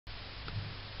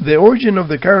The origin of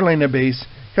the Carolina Bays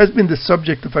has been the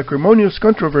subject of acrimonious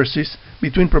controversies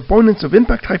between proponents of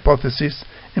impact hypotheses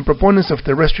and proponents of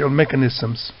terrestrial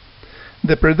mechanisms.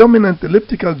 The predominant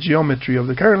elliptical geometry of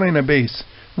the Carolina Bays,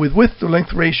 with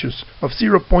width-to-length ratios of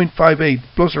 0.58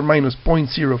 plus or minus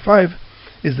 0.05,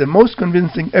 is the most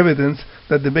convincing evidence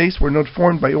that the bays were not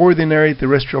formed by ordinary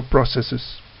terrestrial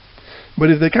processes. But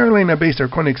if the Carolina Bays are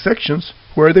conic sections,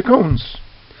 where are the cones?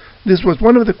 This was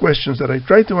one of the questions that I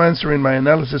tried to answer in my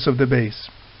analysis of the bays.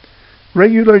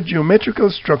 Regular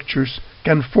geometrical structures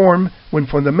can form when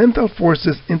fundamental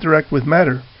forces interact with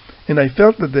matter, and I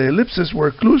felt that the ellipses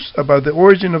were clues about the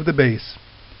origin of the bays.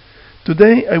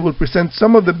 Today I will present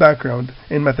some of the background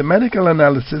and mathematical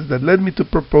analysis that led me to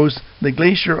propose the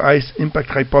glacier ice impact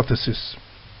hypothesis.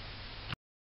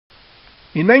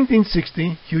 In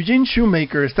 1960, Eugene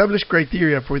Shoemaker established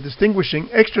criteria for distinguishing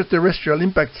extraterrestrial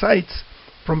impact sites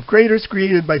from craters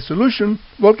created by solution,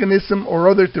 volcanism, or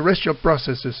other terrestrial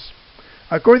processes.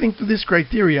 According to this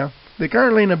criteria, the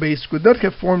Carolina Bays could not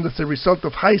have formed as a result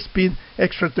of high-speed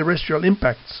extraterrestrial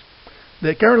impacts.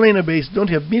 The Carolina Bays don't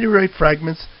have meteorite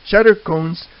fragments, shattered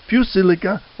cones, fused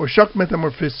silica, or shock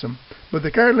metamorphism, but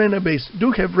the Carolina Bays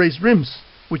do have raised rims,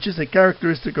 which is a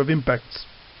characteristic of impacts.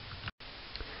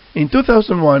 In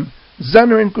 2001,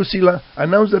 Zamora and Kusila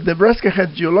announced that Nebraska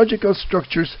had geological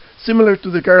structures similar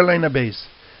to the Carolina Bays.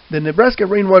 The Nebraska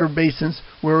rainwater basins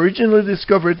were originally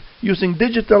discovered using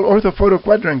digital orthophoto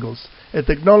quadrangles, a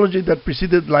technology that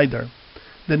preceded LiDAR.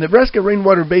 The Nebraska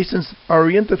rainwater basins are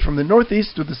oriented from the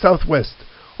northeast to the southwest,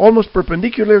 almost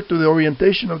perpendicular to the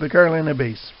orientation of the Carolina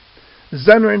Bays.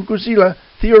 Zamora and Kusila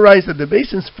theorized that the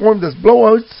basins formed as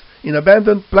blowouts in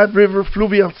abandoned Platte River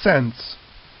fluvial sands.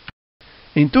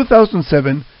 In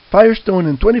 2007, Firestone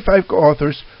and 25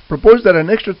 co-authors proposed that an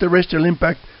extraterrestrial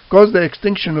impact caused the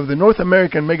extinction of the North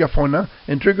American megafauna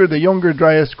and triggered the Younger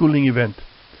Dryas cooling event.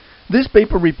 This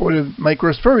paper reported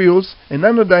microspherules and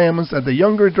nanodiamonds at the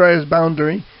Younger Dryas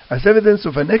boundary as evidence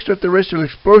of an extraterrestrial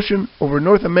explosion over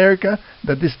North America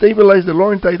that destabilized the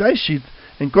Laurentide ice sheet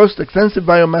and caused extensive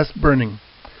biomass burning.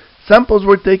 Samples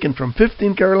were taken from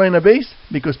 15 Carolina Bays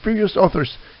because previous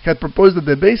authors had proposed that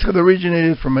the bays had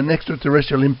originated from an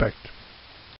extraterrestrial impact.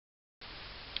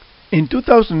 In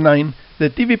 2009, the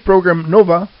TV program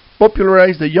NOVA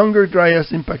popularized the Younger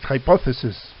Dryas impact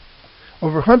hypothesis.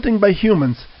 Overhunting by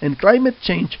humans and climate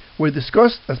change were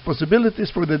discussed as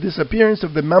possibilities for the disappearance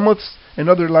of the mammoths and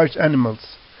other large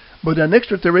animals, but an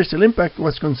extraterrestrial impact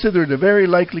was considered a very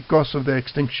likely cause of the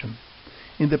extinction.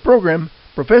 In the program,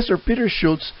 Professor Peter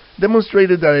Schultz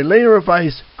demonstrated that a layer of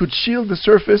ice could shield the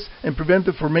surface and prevent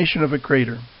the formation of a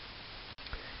crater.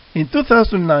 In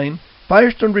 2009,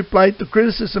 Firestone replied to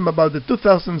criticism about the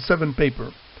 2007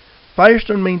 paper.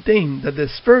 Firestone maintained that the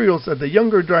spherules at the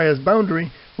Younger Dryas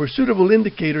boundary were suitable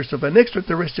indicators of an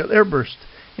extraterrestrial airburst,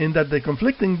 and that the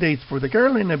conflicting dates for the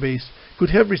Carolina Bays could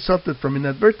have resulted from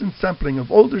inadvertent sampling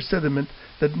of older sediment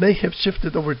that may have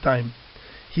shifted over time.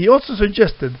 He also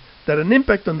suggested that an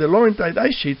impact on the Laurentide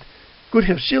ice sheet could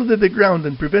have shielded the ground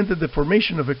and prevented the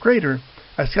formation of a crater,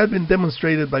 as had been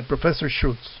demonstrated by Professor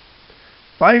Schultz.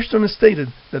 Firestone stated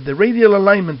that the radial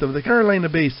alignment of the Carolina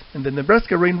Bays and the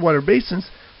Nebraska rainwater basins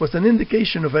was an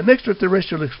indication of an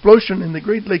extraterrestrial explosion in the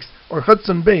Great Lakes or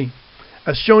Hudson Bay,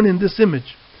 as shown in this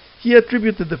image. He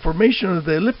attributed the formation of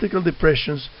the elliptical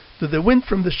depressions to the wind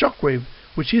from the shockwave,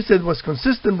 which he said was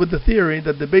consistent with the theory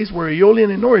that the bays were aeolian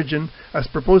in origin, as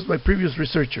proposed by previous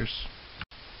researchers.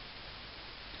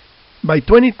 By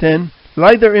 2010,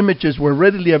 LiDAR images were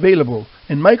readily available,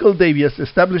 and Michael Davies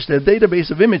established a database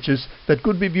of images that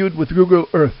could be viewed with Google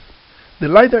Earth. The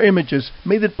LiDAR images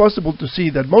made it possible to see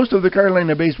that most of the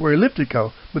Carolina Bays were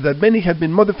elliptical, but that many had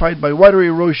been modified by water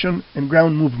erosion and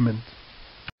ground movement.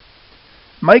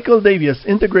 Michael Davies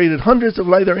integrated hundreds of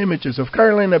LiDAR images of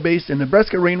Carolina Bays and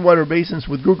Nebraska rainwater basins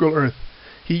with Google Earth.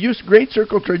 He used great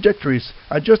circle trajectories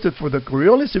adjusted for the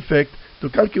Coriolis effect to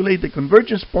calculate the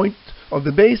convergence point of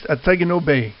the bays at Saginaw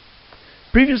Bay.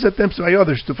 Previous attempts by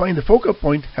others to find the focal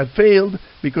point had failed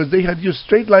because they had used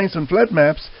straight lines on flat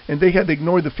maps and they had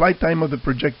ignored the flight time of the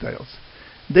projectiles.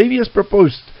 Davies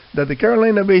proposed that the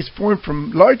Carolina Bays formed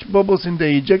from large bubbles in the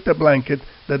ejecta blanket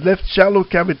that left shallow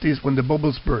cavities when the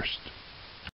bubbles burst.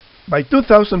 By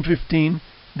 2015,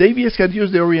 Davies had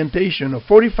used the orientation of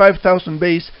 45,000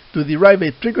 bays to derive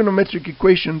a trigonometric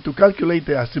equation to calculate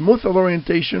the azimuthal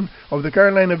orientation of the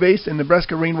Carolina Bays and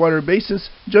Nebraska rainwater basins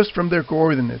just from their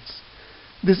coordinates.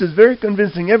 This is very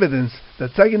convincing evidence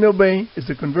that Saginaw Bay is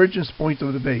the convergence point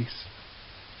of the bays.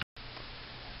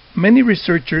 Many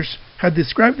researchers had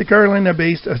described the Carolina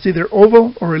Bays as either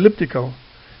oval or elliptical.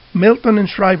 Melton and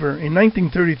Shriver in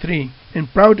 1933 and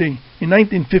Prouty in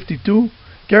 1952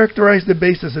 characterized the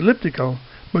base as elliptical,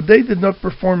 but they did not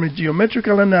perform a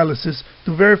geometrical analysis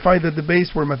to verify that the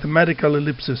base were mathematical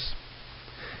ellipses.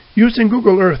 Using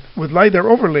Google Earth with LiDAR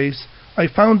overlays, I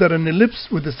found that an ellipse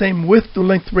with the same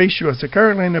width-to-length ratio as the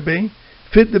Carolina Bay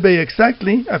fit the bay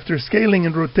exactly after scaling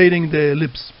and rotating the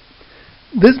ellipse.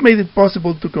 This made it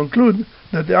possible to conclude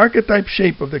that the archetype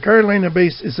shape of the Carolina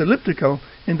base is elliptical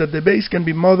and that the base can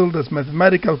be modeled as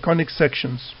mathematical conic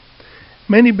sections.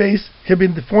 Many bays have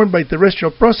been deformed by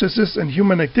terrestrial processes and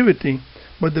human activity,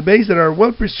 but the bays that are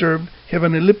well preserved have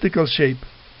an elliptical shape.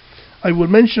 I will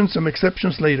mention some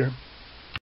exceptions later.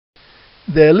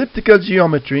 The elliptical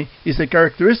geometry is a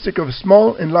characteristic of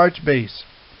small and large bays.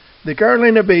 The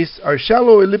Carolina bays are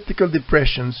shallow elliptical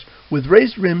depressions with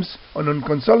raised rims on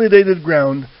unconsolidated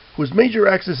ground whose major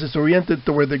axis is oriented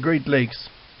toward the Great Lakes.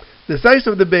 The size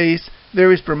of the bays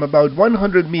varies from about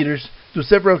 100 meters to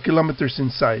several kilometers in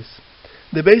size.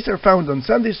 The bays are found on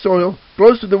sandy soil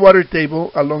close to the water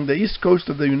table along the east coast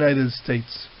of the United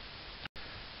States.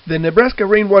 The Nebraska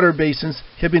rainwater basins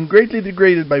have been greatly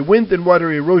degraded by wind and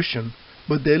water erosion,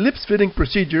 but the ellipse fitting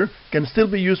procedure can still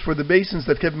be used for the basins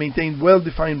that have maintained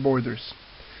well-defined borders.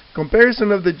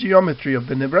 Comparison of the geometry of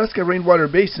the Nebraska rainwater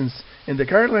basins and the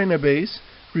Carolina bays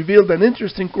revealed an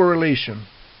interesting correlation.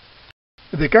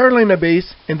 The Carolina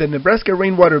bays and the Nebraska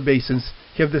rainwater basins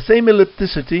have the same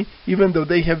ellipticity even though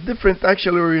they have different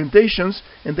axial orientations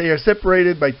and they are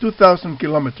separated by 2,000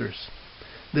 kilometers.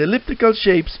 The elliptical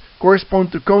shapes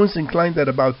correspond to cones inclined at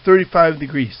about 35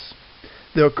 degrees.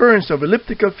 The occurrence of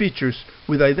elliptical features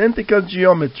with identical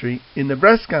geometry in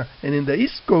Nebraska and in the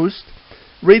East Coast,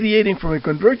 radiating from a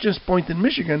convergence point in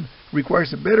Michigan,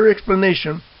 requires a better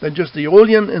explanation than just the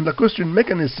Aeolian and lacustrine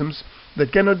mechanisms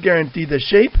that cannot guarantee the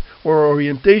shape or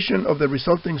orientation of the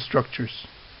resulting structures.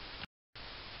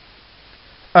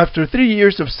 After 3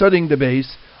 years of studying the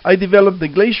bays, I developed the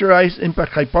glacier ice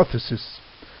impact hypothesis.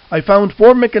 I found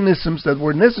 4 mechanisms that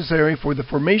were necessary for the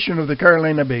formation of the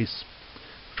Carolina bays.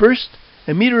 First,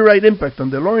 a meteorite impact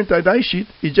on the Laurentide ice sheet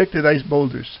ejected ice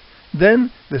boulders.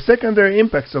 Then, the secondary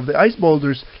impacts of the ice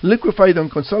boulders liquefied on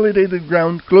consolidated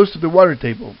ground close to the water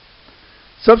table.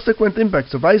 Subsequent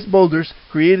impacts of ice boulders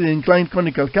created inclined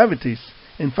conical cavities,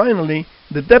 and finally,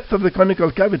 the depth of the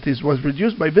conical cavities was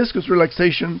reduced by viscous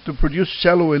relaxation to produce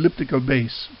shallow elliptical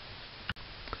bays.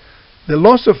 The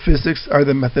laws of physics are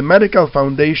the mathematical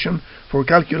foundation for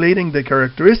calculating the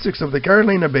characteristics of the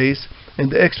Carolina bays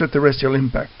and the extraterrestrial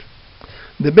impact.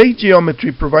 The bay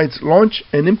geometry provides launch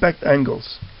and impact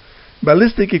angles.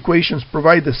 Ballistic equations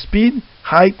provide the speed,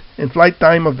 height, and flight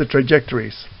time of the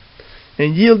trajectories.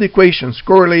 And yield equations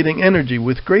correlating energy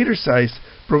with crater size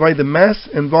provide the mass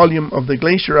and volume of the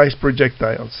glacier ice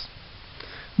projectiles.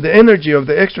 The energy of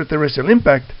the extraterrestrial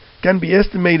impact can be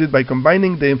estimated by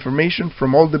combining the information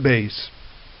from all the bays.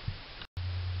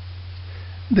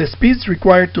 The speeds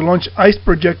required to launch ice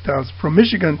projectiles from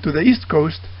Michigan to the East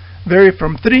Coast vary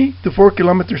from 3 to 4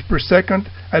 kilometers per second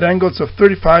at angles of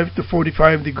 35 to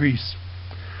 45 degrees.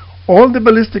 All the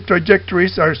ballistic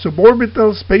trajectories are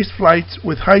suborbital space flights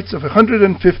with heights of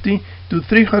 150 to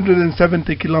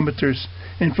 370 kilometers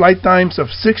and flight times of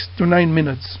 6 to 9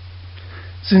 minutes.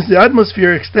 Since the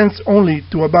atmosphere extends only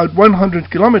to about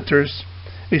 100 kilometers,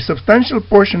 a substantial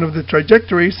portion of the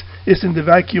trajectories is in the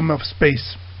vacuum of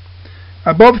space.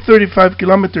 Above 35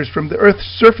 kilometers from the Earth's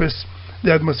surface,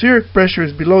 the atmospheric pressure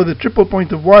is below the triple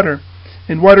point of water,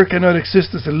 and water cannot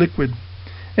exist as a liquid.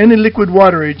 Any liquid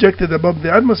water ejected above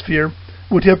the atmosphere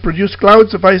would have produced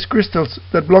clouds of ice crystals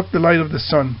that block the light of the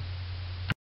sun.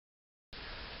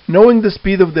 Knowing the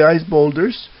speed of the ice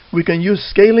boulders, we can use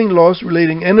scaling laws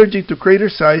relating energy to crater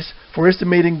size for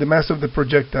estimating the mass of the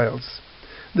projectiles.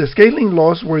 The scaling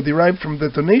laws were derived from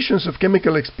detonations of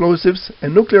chemical explosives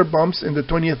and nuclear bombs in the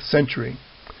 20th century.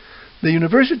 The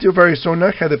University of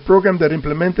Arizona had a program that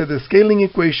implemented the scaling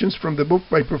equations from the book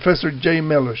by Professor J.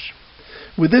 Melosh.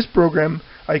 With this program,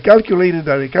 I calculated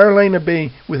that a Carolina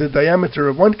bay with a diameter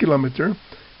of 1 kilometer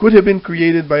could have been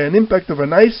created by an impact of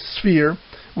an ice sphere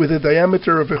with a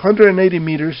diameter of 180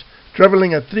 meters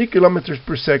traveling at 3 kilometers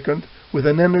per second with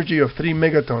an energy of 3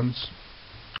 megatons.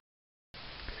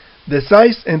 The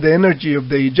size and the energy of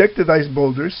the ejected ice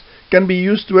boulders can be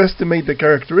used to estimate the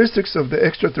characteristics of the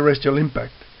extraterrestrial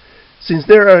impact. Since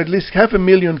there are at least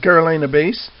 500,000 Carolina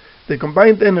bays, the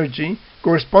combined energy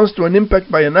corresponds to an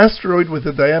impact by an asteroid with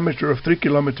a diameter of 3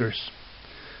 kilometers.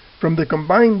 From the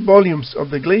combined volumes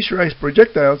of the glacier ice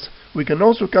projectiles, we can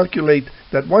also calculate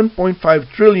that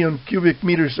 1.5 trillion cubic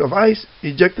meters of ice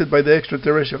ejected by the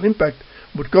extraterrestrial impact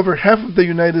would cover half of the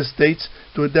United States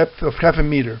to a depth of half a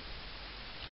meter.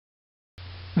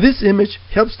 This image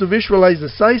helps to visualize the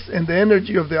size and the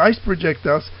energy of the ice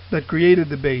projectiles that created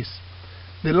the base.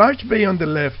 The large bay on the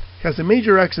left has a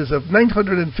major axis of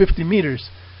 950 meters.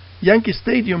 Yankee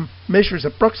Stadium measures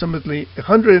approximately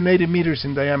 180 meters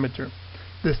in diameter.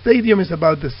 The stadium is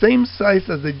about the same size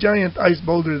as the giant ice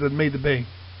boulder that made the bay.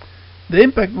 The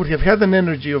impact would have had an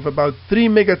energy of about 3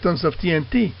 megatons of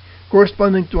TNT,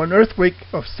 corresponding to an earthquake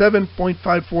of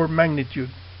 7.54 magnitude.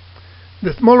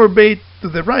 The smaller bay to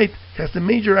the right has a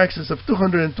major axis of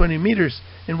 220 meters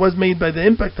and was made by the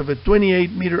impact of a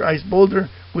 28-meter ice boulder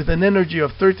with an energy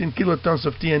of 13 kilotons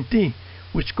of TNT,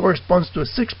 which corresponds to a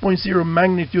 6.0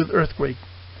 magnitude earthquake.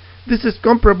 This is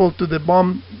comparable to the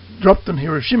bomb dropped on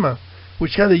Hiroshima,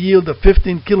 which had a yield of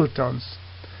 15 kilotons.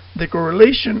 The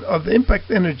correlation of the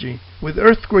impact energy with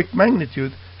earthquake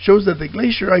magnitude shows that the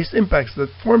glacier ice impacts that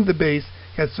formed the base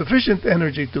had sufficient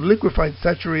energy to liquefy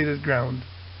saturated ground.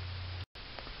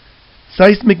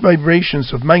 Seismic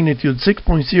vibrations of magnitude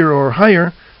 6.0 or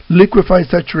higher liquefy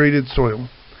saturated soil.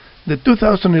 The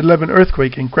 2011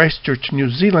 earthquake in Christchurch, New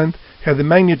Zealand had a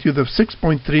magnitude of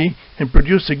 6.3 and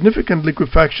produced significant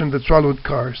liquefaction that swallowed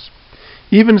cars.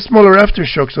 Even smaller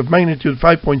aftershocks of magnitude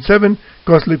 5.7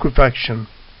 caused liquefaction.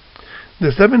 The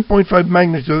 7.5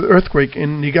 magnitude earthquake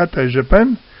in Niigata,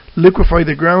 Japan liquefied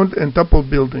the ground and toppled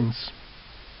buildings.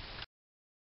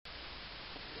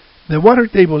 The water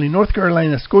table in North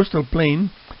Carolina's coastal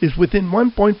plain is within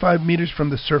 1.5 meters from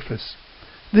the surface.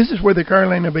 This is where the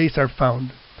Carolina bays are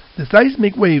found. The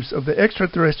seismic waves of the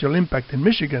extraterrestrial impact in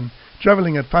Michigan,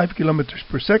 traveling at 5 kilometers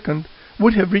per second,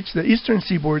 would have reached the eastern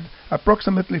seaboard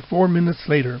approximately 4 minutes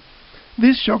later.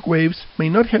 These shock waves may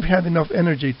not have had enough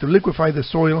energy to liquefy the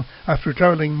soil after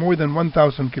traveling more than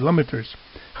 1,000 kilometers.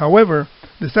 However,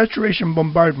 the saturation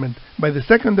bombardment by the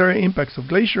secondary impacts of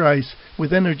glacier ice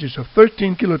with energies of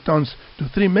 13 kilotons to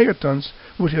 3 megatons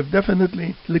would have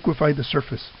definitely liquefied the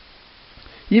surface.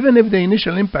 Even if the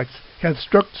initial impacts had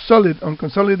struck solid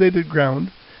unconsolidated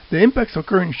ground, the impacts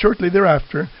occurring shortly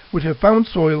thereafter would have found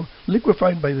soil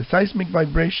liquefied by the seismic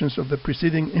vibrations of the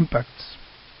preceding impacts.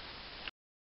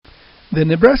 The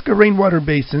Nebraska rainwater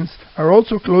basins are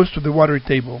also close to the water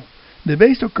table. The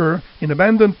bays occur in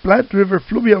abandoned Platte River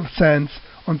fluvial sands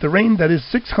on terrain that is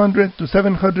 600 to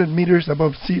 700 meters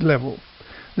above sea level.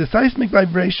 The seismic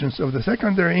vibrations of the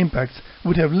secondary impacts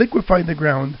would have liquefied the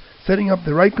ground, setting up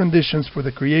the right conditions for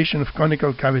the creation of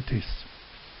conical cavities.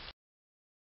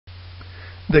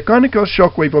 The conical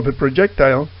shockwave of a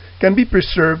projectile can be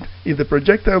preserved if the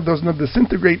projectile does not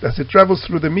disintegrate as it travels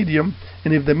through the medium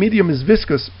and if the medium is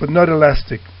viscous but not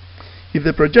elastic. If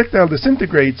the projectile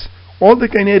disintegrates, all the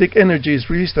kinetic energy is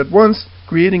released at once,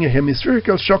 creating a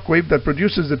hemispherical shockwave that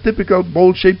produces the typical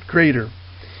bowl-shaped crater.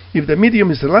 If the medium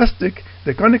is elastic,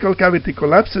 the conical cavity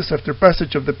collapses after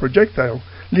passage of the projectile,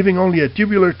 leaving only a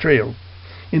tubular trail.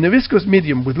 In a viscous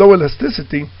medium with low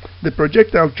elasticity, the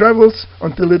projectile travels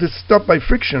until it is stopped by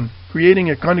friction, creating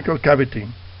a conical cavity.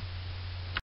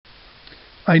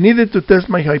 I needed to test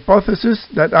my hypothesis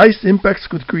that ice impacts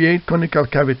could create conical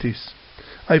cavities.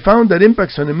 I found that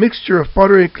impacts on a mixture of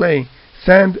pottery clay,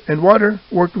 sand, and water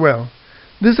worked well.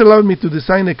 This allowed me to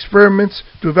design experiments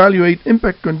to evaluate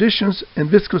impact conditions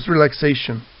and viscous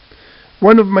relaxation.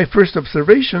 One of my first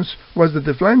observations was that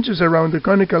the flanges around the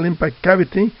conical impact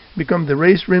cavity become the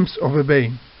raised rims of a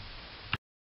bay.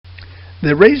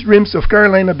 The raised rims of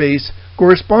Carolina bays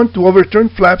correspond to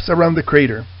overturned flaps around the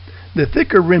crater. The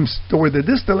thicker rims toward the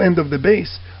distal end of the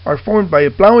base are formed by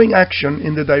a plowing action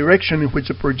in the direction in which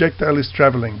a projectile is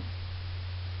traveling.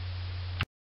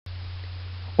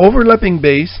 Overlapping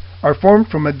bays are formed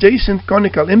from adjacent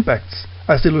conical impacts,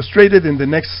 as illustrated in the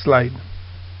next slide.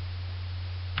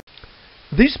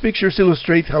 These pictures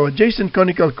illustrate how adjacent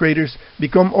conical craters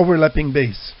become overlapping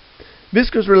bays.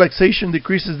 Viscous relaxation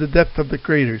decreases the depth of the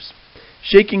craters.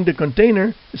 Shaking the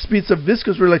container speeds up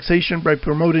viscous relaxation by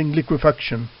promoting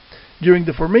liquefaction. During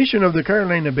the formation of the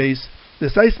Carolina bays, the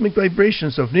seismic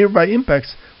vibrations of nearby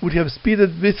impacts would have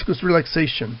speeded viscous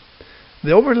relaxation.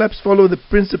 The overlaps follow the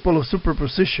principle of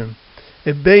superposition.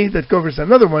 A bay that covers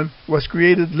another one was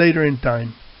created later in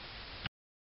time.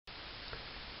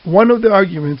 One of the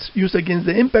arguments used against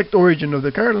the impact origin of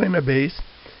the Carolina bays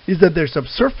is that their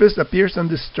subsurface appears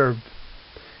undisturbed.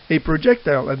 A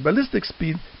projectile at ballistic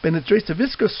speed penetrates a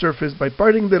viscous surface by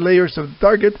parting the layers of the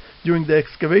target during the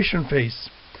excavation phase.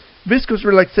 Viscous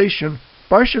relaxation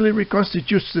partially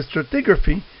reconstitutes the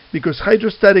stratigraphy because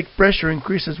hydrostatic pressure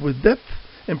increases with depth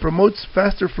and promotes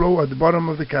faster flow at the bottom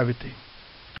of the cavity.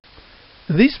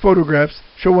 These photographs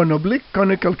show an oblique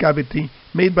conical cavity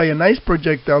made by an ice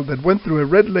projectile that went through a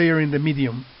red layer in the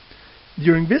medium.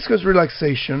 During viscous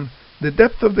relaxation, the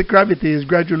depth of the cavity is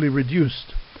gradually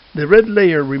reduced. the red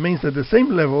layer remains at the same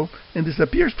level and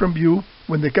disappears from view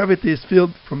when the cavity is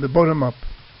filled from the bottom up.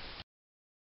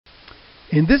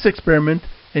 In this experiment,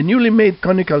 a newly made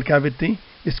conical cavity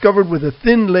is covered with a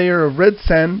thin layer of red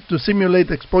sand to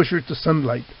simulate exposure to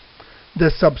sunlight. The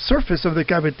subsurface of the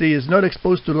cavity is not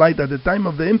exposed to light at the time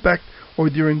of the impact or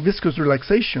during viscous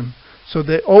relaxation, so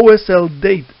the OSL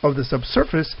date of the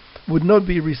subsurface would not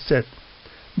be reset.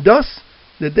 Thus,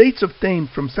 the dates obtained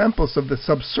from samples of the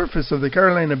subsurface of the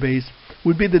Carolina bays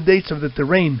would be the dates of the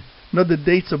terrain, not the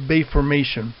dates of bay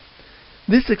formation.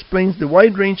 This explains the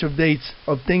wide range of dates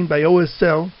obtained by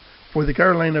OSL for the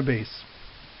Carolina bays.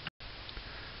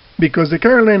 Because the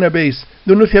Carolina bays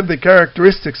do not have the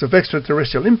characteristics of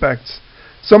extraterrestrial impacts,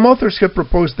 some authors have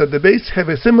proposed that the bays have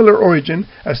a similar origin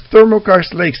as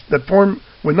thermokarst lakes that form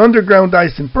when underground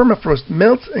ice in permafrost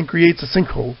melts and creates a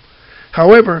sinkhole.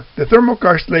 However, the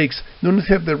thermokarst lakes do not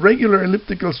have the regular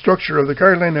elliptical structure of the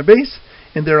Carolina bays,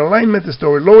 and their alignment is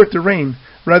toward lower terrain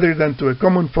rather than to a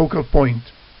common focal point.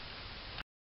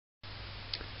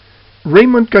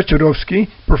 Raymond Kaczorowski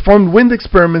performed wind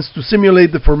experiments to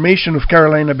simulate the formation of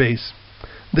Carolina bays.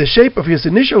 The shape of his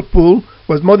initial pool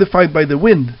was modified by the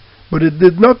wind, but it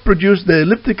did not produce the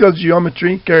elliptical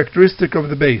geometry characteristic of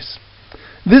the bays.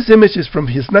 This image is from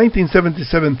his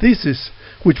 1977 thesis,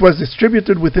 which was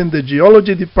distributed within the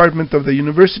geology department of the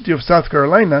University of South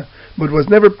Carolina, but was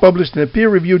never published in a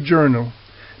peer-reviewed journal.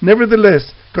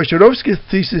 Nevertheless, Kaczorowski's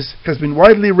thesis has been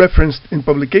widely referenced in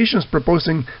publications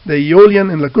proposing the Aeolian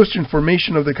and lacustrine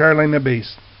formation of the Carolina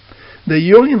bays. The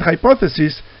Aeolian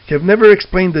hypotheses have never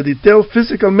explained the detailed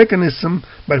physical mechanism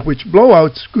by which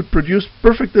blowouts could produce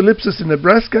perfect ellipses in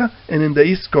Nebraska and in the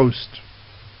East Coast.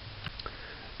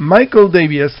 Michael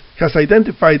Davies has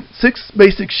identified 6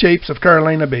 basic shapes of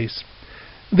Carolina bays.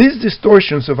 These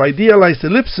distortions of idealized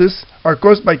ellipses are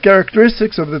caused by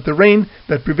characteristics of the terrain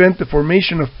that prevent the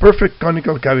formation of perfect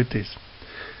conical cavities.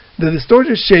 The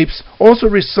distorted shapes also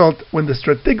result when the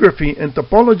stratigraphy and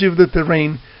topology of the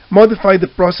terrain modify the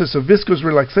process of viscous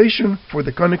relaxation for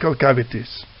the conical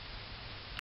cavities.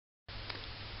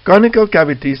 Conical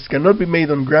cavities cannot be made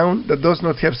on ground that does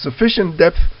not have sufficient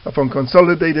depth of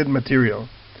unconsolidated material.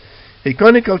 A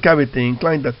conical cavity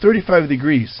inclined at 35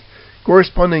 degrees,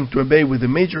 corresponding to a bay with a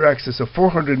major axis of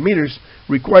 400 meters,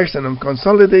 requires an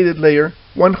unconsolidated layer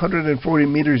 140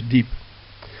 meters deep.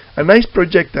 An ice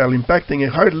projectile impacting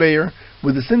a hard layer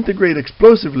would disintegrate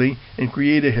explosively and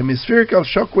create a hemispherical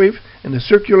shockwave and a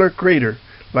circular crater,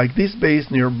 like these bays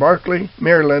near Barkley,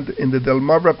 Maryland, in the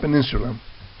Delmarva Peninsula.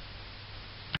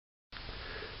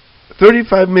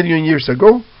 35 million years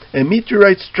ago, a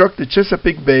meteorite struck the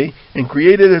Chesapeake Bay and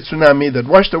created a tsunami that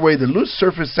washed away the loose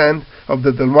surface sand of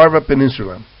the Delmarva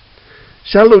Peninsula.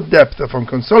 Shallow depth of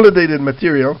unconsolidated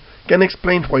material can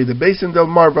explain why the bays in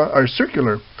Delmarva are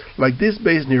circular, like these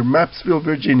bays near Mappsville,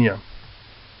 Virginia.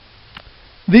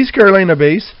 These Carolina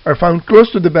bays are found close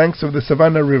to the banks of the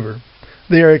Savannah River.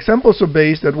 They are examples of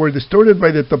bays that were distorted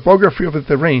by the topography of the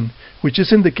terrain, which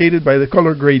is indicated by the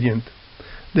color gradient.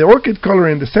 The orchid color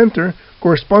in the center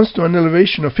corresponds to an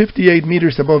elevation of 58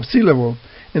 meters above sea level,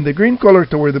 and the green color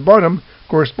toward the bottom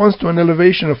corresponds to an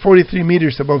elevation of 43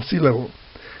 meters above sea level.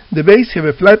 The bays have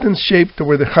a flattened shape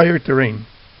toward the higher terrain.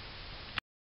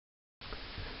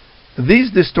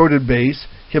 These distorted bays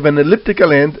have an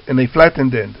elliptical end and a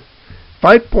flattened end.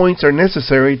 5 points are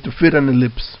necessary to fit an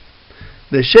ellipse.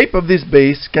 The shape of these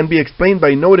bays can be explained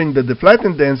by noting that the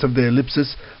flattened ends of the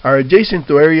ellipses are adjacent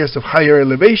to areas of higher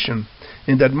elevation,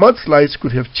 and that mudslides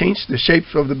could have changed the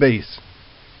shapes of the bays.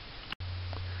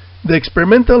 The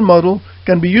experimental model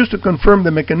can be used to confirm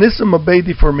the mechanism of bay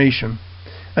deformation.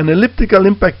 An elliptical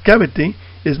impact cavity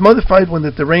is modified when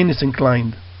the terrain is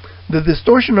inclined. The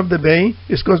distortion of the bay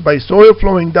is caused by soil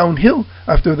flowing downhill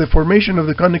after the formation of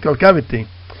the conical cavity,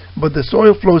 but the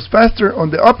soil flows faster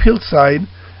on the uphill side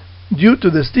due to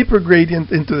the steeper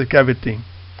gradient into the cavity.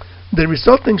 The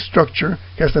resulting structure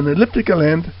has an elliptical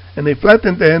end and a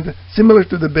flattened end similar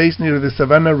to the bays near the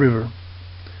Savannah River.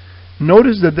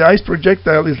 Notice that the ice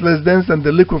projectile is less dense than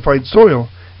the liquefied soil,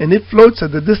 and it floats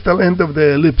at the distal end of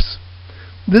the ellipse.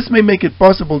 This may make it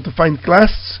possible to find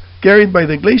clasts carried by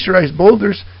the glacier ice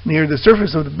boulders near the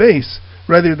surface of the bays,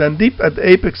 rather than deep at the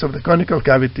apex of the conical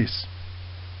cavities.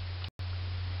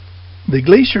 The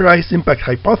glacier ice impact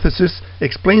hypothesis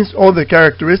explains all the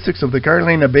characteristics of the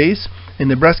Carolina bays and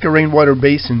Nebraska rainwater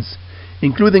basins,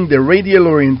 including their radial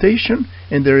orientation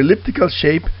and their elliptical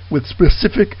shape with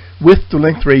specific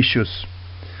width-to-length ratios.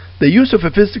 The use of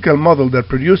a physical model that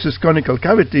produces conical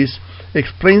cavities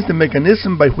explains the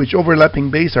mechanism by which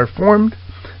overlapping bays are formed,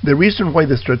 the reason why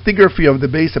the stratigraphy of the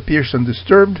bays appears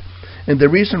undisturbed, and the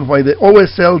reason why the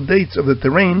OSL dates of the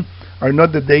terrain are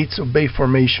not the dates of bay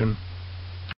formation.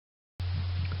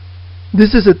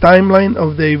 This is a timeline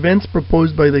of the events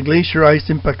proposed by the glacier ice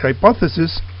impact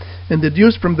hypothesis and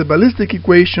deduced from the ballistic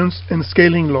equations and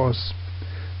scaling laws.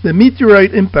 The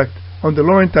meteorite impact on the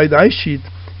Laurentide ice sheet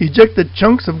ejected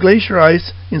chunks of glacier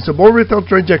ice in suborbital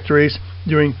trajectories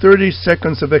during 30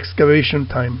 seconds of excavation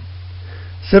time.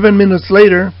 7 minutes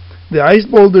later, the ice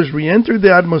boulders re-entered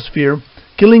the atmosphere,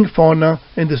 killing fauna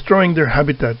and destroying their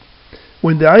habitat.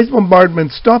 When the ice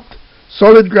bombardment stopped,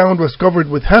 solid ground was covered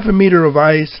with half a meter of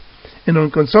ice, and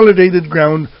unconsolidated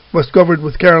ground was covered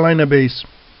with Carolina bays.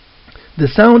 The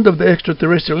sound of the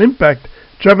extraterrestrial impact,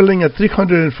 traveling at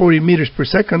 340 meters per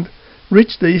second,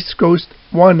 reached the East Coast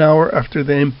 1 hour after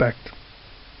the impact.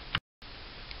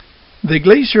 The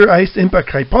glacier ice impact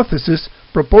hypothesis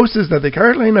proposes that the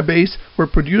Carolina bays were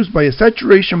produced by a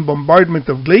saturation bombardment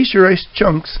of glacier ice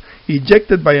chunks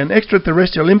ejected by an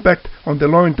extraterrestrial impact on the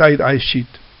Laurentide ice sheet.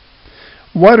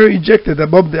 Water ejected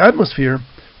above the atmosphere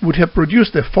would have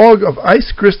produced a fog of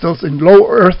ice crystals in low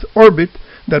Earth orbit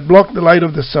that blocked the light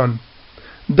of the sun.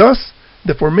 Thus,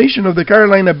 the formation of the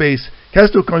Carolina bays has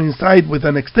to coincide with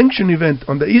an extinction event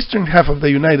on the eastern half of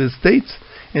the United States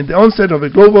and the onset of a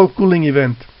global cooling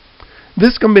event.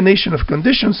 This combination of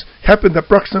conditions happened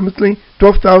approximately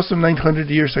 12,900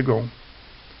 years ago.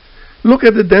 Look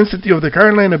at the density of the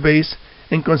Carolina bays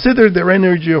and consider their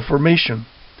energy of formation.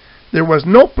 There was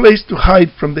no place to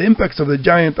hide from the impacts of the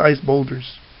giant ice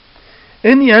boulders.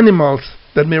 Any animals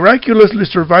that miraculously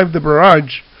survived the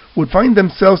barrage would find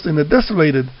themselves in a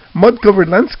desolated, mud-covered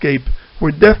landscape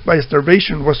where death by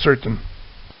starvation was certain.